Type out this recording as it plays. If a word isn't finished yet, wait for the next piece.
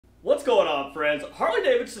What's going on, friends?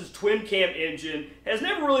 Harley-Davidson's Twin Cam engine has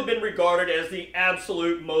never really been regarded as the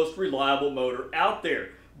absolute most reliable motor out there.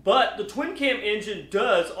 But the Twin Cam engine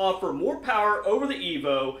does offer more power over the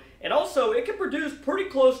Evo, and also it can produce pretty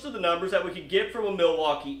close to the numbers that we could get from a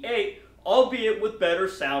Milwaukee 8, albeit with better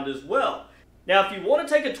sound as well. Now, if you want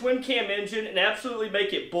to take a Twin Cam engine and absolutely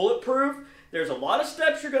make it bulletproof, there's a lot of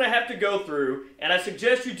steps you're going to have to go through, and I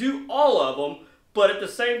suggest you do all of them, but at the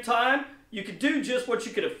same time, you can do just what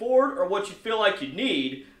you can afford or what you feel like you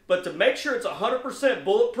need, but to make sure it's 100%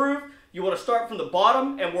 bulletproof, you want to start from the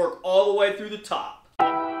bottom and work all the way through the top.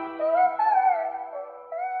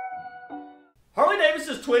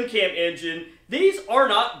 Harley-Davidson's Twin Cam engine, these are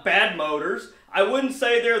not bad motors. I wouldn't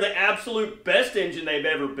say they're the absolute best engine they've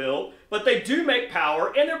ever built, but they do make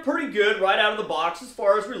power and they're pretty good right out of the box as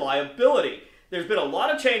far as reliability. There's been a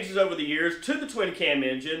lot of changes over the years to the Twin Cam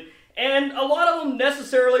engine, and a lot of them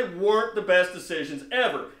necessarily weren't the best decisions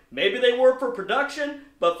ever. Maybe they were for production,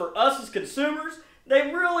 but for us as consumers, they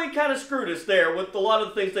really kind of screwed us there with a lot of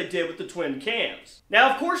the things they did with the twin cams.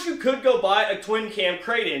 Now, of course, you could go buy a twin cam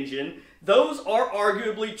crate engine. Those are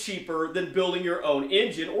arguably cheaper than building your own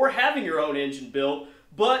engine or having your own engine built,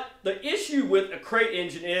 but the issue with a crate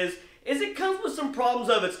engine is it comes with some problems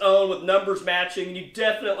of its own with numbers matching, and you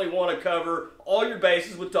definitely want to cover all your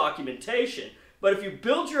bases with documentation. But if you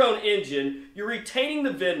build your own engine, you're retaining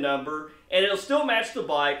the VIN number, and it'll still match the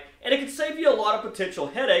bike, and it can save you a lot of potential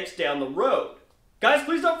headaches down the road. Guys,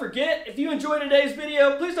 please don't forget, if you enjoyed today's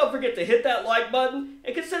video, please don't forget to hit that like button,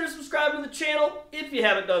 and consider subscribing to the channel if you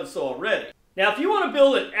haven't done so already. Now, if you want to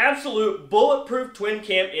build an absolute bulletproof twin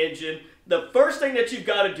cam engine, the first thing that you've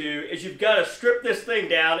got to do is you've got to strip this thing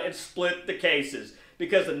down and split the cases,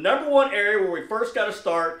 because the number one area where we first got to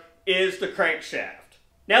start is the crankshaft.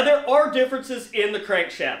 Now, there are differences in the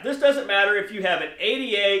crankshaft. This doesn't matter if you have an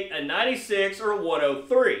 88, a 96, or a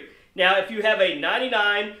 103. Now, if you have a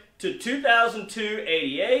 99 to 2002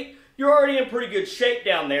 88, you're already in pretty good shape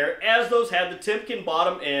down there, as those have the Timken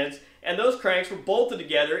bottom ends, and those cranks were bolted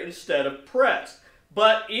together instead of pressed.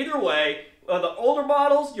 But either way, the older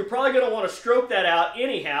models, you're probably going to want to stroke that out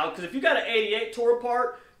anyhow, because if you got an 88 tore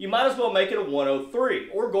apart, you might as well make it a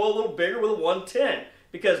 103, or go a little bigger with a 110.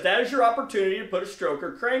 Because that is your opportunity to put a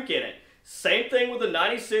stroker crank in it. Same thing with a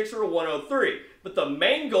 96 or a 103. But the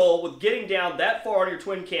main goal with getting down that far on your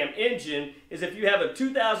twin cam engine is if you have a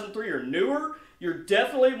 2003 or newer, you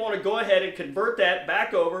definitely want to go ahead and convert that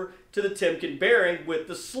back over to the Timken bearing with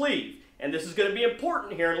the sleeve. And this is going to be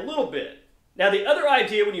important here in a little bit. Now, the other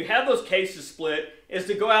idea when you have those cases split is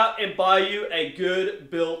to go out and buy you a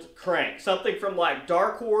good built crank. Something from like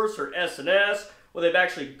Dark Horse or S&S, where they've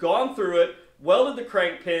actually gone through it, welded the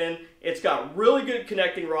crank pin, it's got really good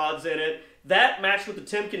connecting rods in it. That matched with the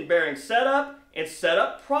Timken bearing setup and set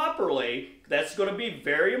up properly. That's going to be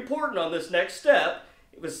very important on this next step.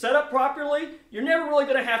 If it's set up properly, you're never really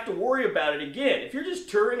going to have to worry about it again. If you're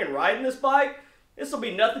just touring and riding this bike, this will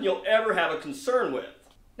be nothing you'll ever have a concern with.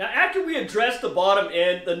 Now, after we address the bottom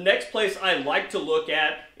end, the next place I like to look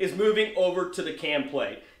at is moving over to the cam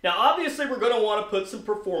plate. Now, obviously, we're going to want to put some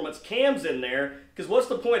performance cams in there, because what's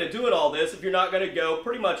the point of doing all this if you're not going to go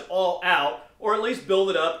pretty much all out, or at least build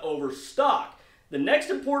it up over stock? The next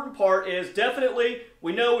important part is definitely,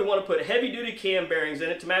 we know we want to put heavy-duty cam bearings in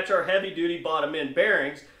it to match our heavy-duty bottom-end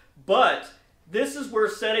bearings, but this is where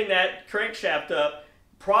setting that crankshaft up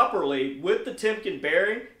properly with the Timken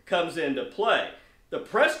bearing comes into play. The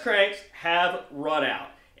press cranks have run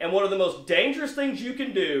out, and one of the most dangerous things you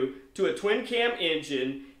can do to a twin cam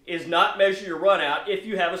engine is not measure your run out if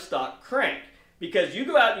you have a stock crank. Because you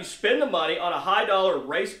go out and you spend the money on a high dollar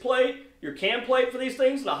race plate, your cam plate for these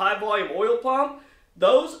things, and a high volume oil pump,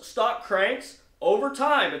 those stock cranks, over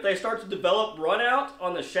time, if they start to develop run out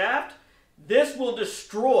on the shaft, this will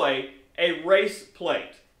destroy a race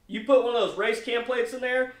plate. You put one of those race cam plates in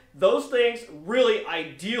there, those things really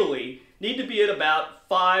ideally need to be at about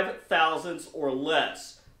 5 thousandths or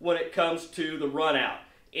less when it comes to the run out.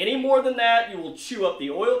 Any more than that, you will chew up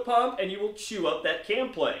the oil pump and you will chew up that cam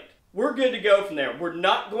plate. We're good to go from there. We're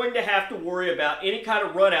not going to have to worry about any kind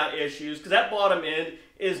of run out issues, because that bottom end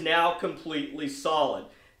is now completely solid.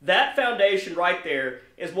 That foundation right there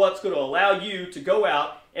is what's going to allow you to go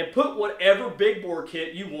out and put whatever big bore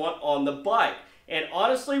kit you want on the bike. And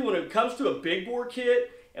honestly, when it comes to a big bore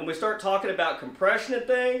kit and we start talking about compression and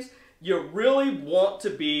things, you really want to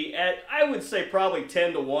be at, I would say, probably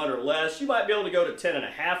 10 to 1 or less. You might be able to go to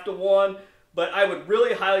 10.5 to 1, but I would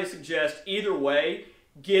really highly suggest either way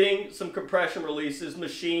getting some compression releases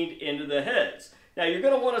machined into the heads. Now, you're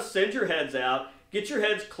going to want to send your heads out, get your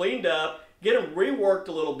heads cleaned up, get them reworked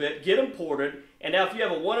a little bit, get them ported, And now if you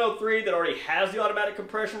have a 103 that already has the automatic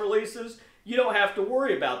compression releases, you don't have to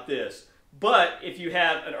worry about this. But if you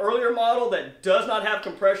have an earlier model that does not have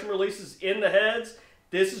compression releases in the heads,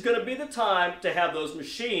 this is going to be the time to have those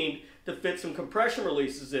machined to fit some compression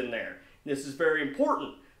releases in there. This is very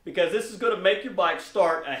important because this is going to make your bike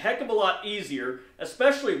start a heck of a lot easier,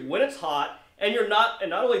 especially when it's hot, and not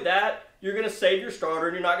only that, you're going to save your starter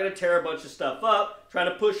and you're not going to tear a bunch of stuff up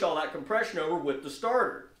trying to push all that compression over with the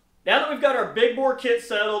starter. Now that we've got our big bore kit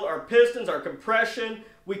settled, our pistons, our compression,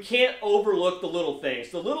 we can't overlook the little things.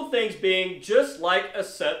 The little things being just like a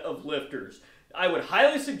set of lifters. I would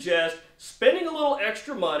highly suggest spending a little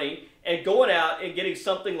extra money and going out and getting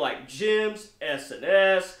something like Jims,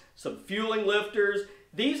 S&S, some fueling lifters.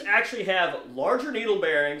 These actually have larger needle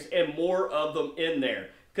bearings and more of them in there.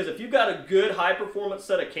 Because if you've got a good high performance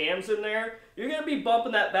set of cams in there, you're going to be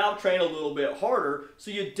bumping that valve train a little bit harder. So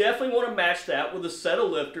you definitely want to match that with a set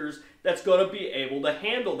of lifters that's going to be able to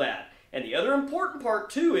handle that. And the other important part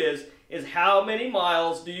too is how many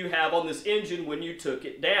miles do you have on this engine when you took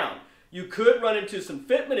it down. You could run into some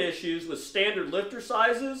fitment issues with standard lifter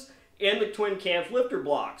sizes in the Twin Cam's lifter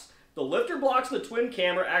blocks. The lifter blocks in the Twin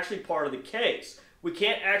Cam are actually part of the case. We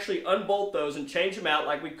can't actually unbolt those and change them out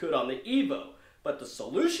like we could on the Evo. But the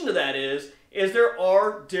solution to that is there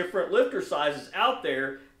are different lifter sizes out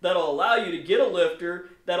there that'll allow you to get a lifter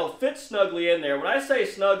that'll fit snugly in there. When I say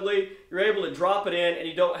snugly, you're able to drop it in and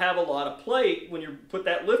you don't have a lot of plate when you put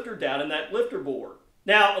that lifter down in that lifter bore.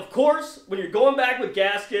 Now, of course, when you're going back with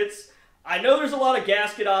gaskets, I know there's a lot of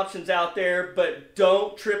gasket options out there, but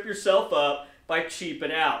don't trip yourself up by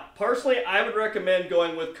cheaping out. Personally, I would recommend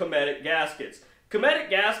going with Cometic gaskets. Cometic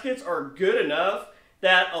gaskets are good enough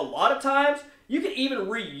that a lot of times you can even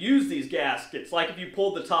reuse these gaskets. Like if you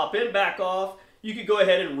pulled the top end back off, you could go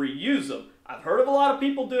ahead and reuse them. I've heard of a lot of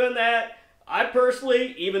people doing that. I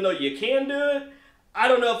personally, even though you can do it, I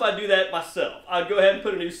don't know if I'd do that myself. I'd go ahead and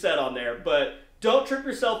put a new set on there, but don't trip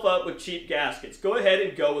yourself up with cheap gaskets. Go ahead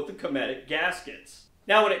and go with the Cometic gaskets.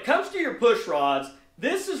 Now when it comes to your push rods,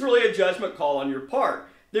 this is really a judgment call on your part.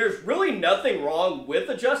 There's really nothing wrong with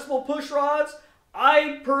adjustable push rods.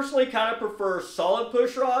 I personally kind of prefer solid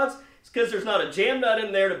push rods. It's because there's not a jam nut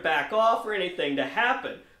in there to back off or anything to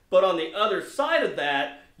happen. But on the other side of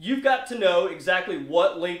that, you've got to know exactly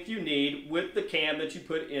what length you need with the cam that you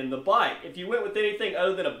put in the bike. If you went with anything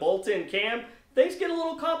other than a bolt-in cam, things get a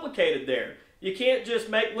little complicated there. You can't just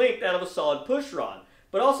make length out of a solid push rod.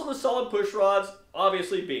 But also the solid push rods,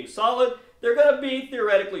 obviously being solid, they're going to be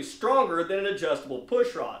theoretically stronger than an adjustable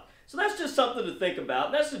push rod. So that's just something to think about,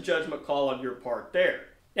 and that's a judgment call on your part there.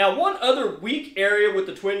 Now, one other weak area with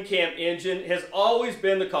the Twin Cam engine has always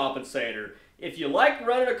been the compensator. If you like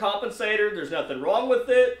running a compensator, there's nothing wrong with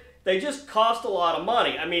it. They just cost a lot of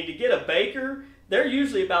money. I mean, to get a Baker, they're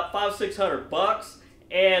usually about $500–600 bucks,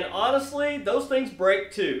 and honestly, those things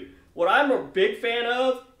break too. What I'm a big fan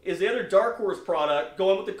of is the other Dark Horse product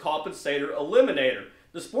going with the compensator eliminator.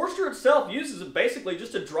 The Sportster itself uses basically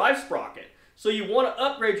just a drive sprocket. So you want to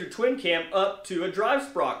upgrade your Twin Cam up to a drive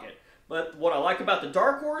sprocket. But what I like about the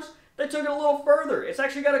Dark Horse, they took it a little further. It's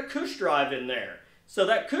actually got a cush drive in there. So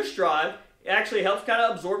that cush drive actually helps kind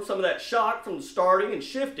of absorb some of that shock from the starting and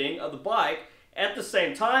shifting of the bike. At the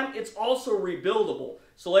same time, it's also rebuildable.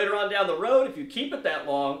 So later on down the road, if you keep it that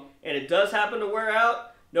long and it does happen to wear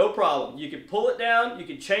out, no problem. You can pull it down, you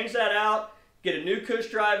can change that out, get a new cush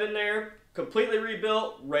drive in there, completely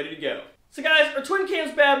rebuilt, ready to go. So guys, are Twin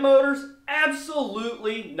Cams bad motors?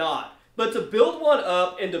 Absolutely not. But to build one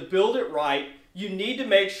up and to build it right, you need to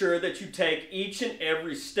make sure that you take each and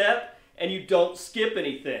every step and you don't skip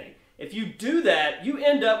anything. If you do that, you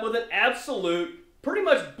end up with an absolute, pretty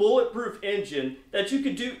much bulletproof engine that you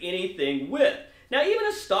could do anything with. Now even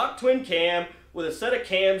a stock Twin Cam with a set of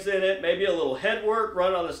cams in it, maybe a little headwork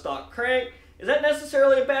running on the stock crank, is that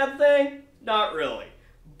necessarily a bad thing? Not really.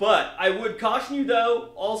 But I would caution you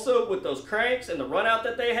though, also with those cranks and the run out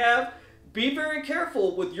that they have, be very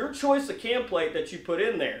careful with your choice of cam plate that you put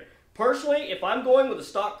in there. Personally, if I'm going with a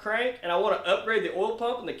stock crank and I want to upgrade the oil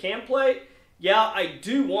pump and the cam plate, yeah, I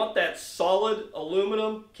do want that solid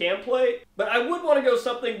aluminum cam plate, but I would want to go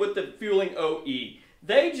something with the Fueling OE.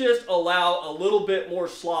 They just allow a little bit more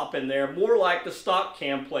slop in there, more like the stock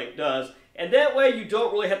cam plate does, and that way you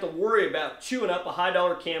don't really have to worry about chewing up a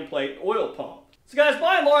high-dollar cam plate oil pump. So guys,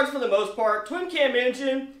 by and large, for the most part, Twin Cam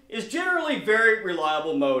engine is generally a very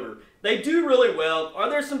reliable motor. They do really well. Are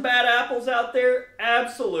there some bad apples out there?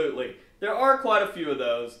 Absolutely. There are quite a few of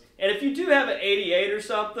those. And if you do have an 88 or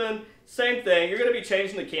something, same thing. You're going to be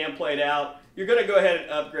changing the cam plate out. You're going to go ahead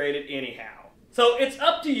and upgrade it anyhow. So it's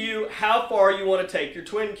up to you how far you want to take your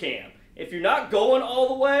Twin Cam. If you're not going all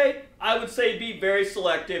the way, I would say be very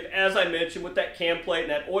selective, as I mentioned, with that cam plate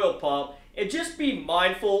and that oil pump, and just be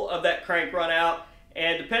mindful of that crank run out.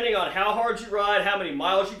 And depending on how hard you ride, how many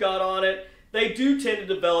miles you got on it, they do tend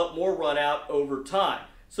to develop more run out over time.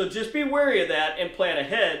 So just be wary of that and plan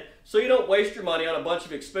ahead so you don't waste your money on a bunch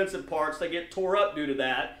of expensive parts that get tore up due to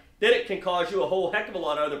that. Then it can cause you a whole heck of a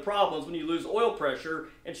lot of other problems when you lose oil pressure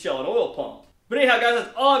and shell an oil pump. But anyhow, guys,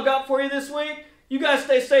 that's all I've got for you this week. You guys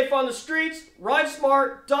stay safe on the streets, ride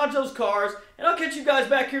smart, dodge those cars, and I'll catch you guys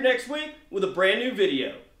back here next week with a brand new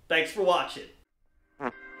video. Thanks for watching.